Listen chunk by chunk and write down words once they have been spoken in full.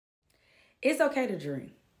It's okay to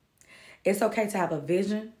dream. It's okay to have a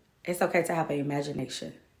vision. It's okay to have an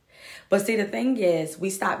imagination. But see, the thing is, we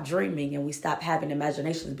stop dreaming and we stop having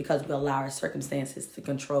imaginations because we allow our circumstances to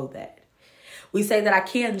control that. We say that I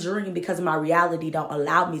can't dream because my reality don't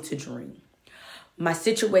allow me to dream. My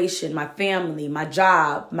situation, my family, my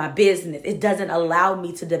job, my business, it doesn't allow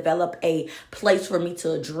me to develop a place for me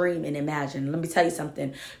to dream and imagine. Let me tell you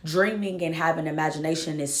something. Dreaming and having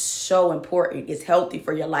imagination is so important. It's healthy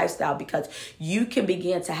for your lifestyle because you can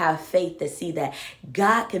begin to have faith to see that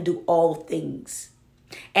God can do all things.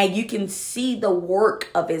 And you can see the work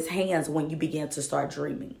of his hands when you begin to start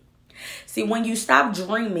dreaming. See, when you stop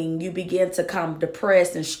dreaming, you begin to come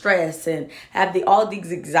depressed and stressed and have all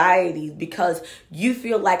these anxieties because you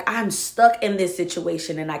feel like I'm stuck in this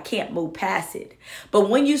situation and I can't move past it. But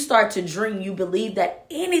when you start to dream, you believe that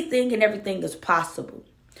anything and everything is possible.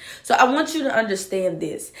 So I want you to understand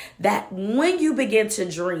this, that when you begin to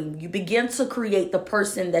dream, you begin to create the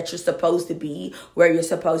person that you're supposed to be, where you're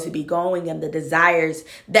supposed to be going, and the desires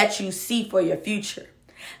that you see for your future.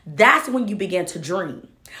 That's when you begin to dream.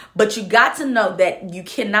 But you got to know that you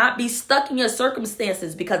cannot be stuck in your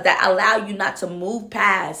circumstances because that allow you not to move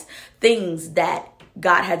past things that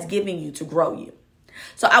God has given you to grow you.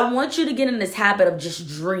 So I want you to get in this habit of just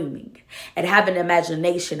dreaming and having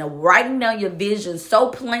imagination and writing down your vision so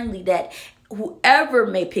plainly that whoever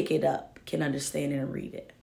may pick it up can understand it and read it.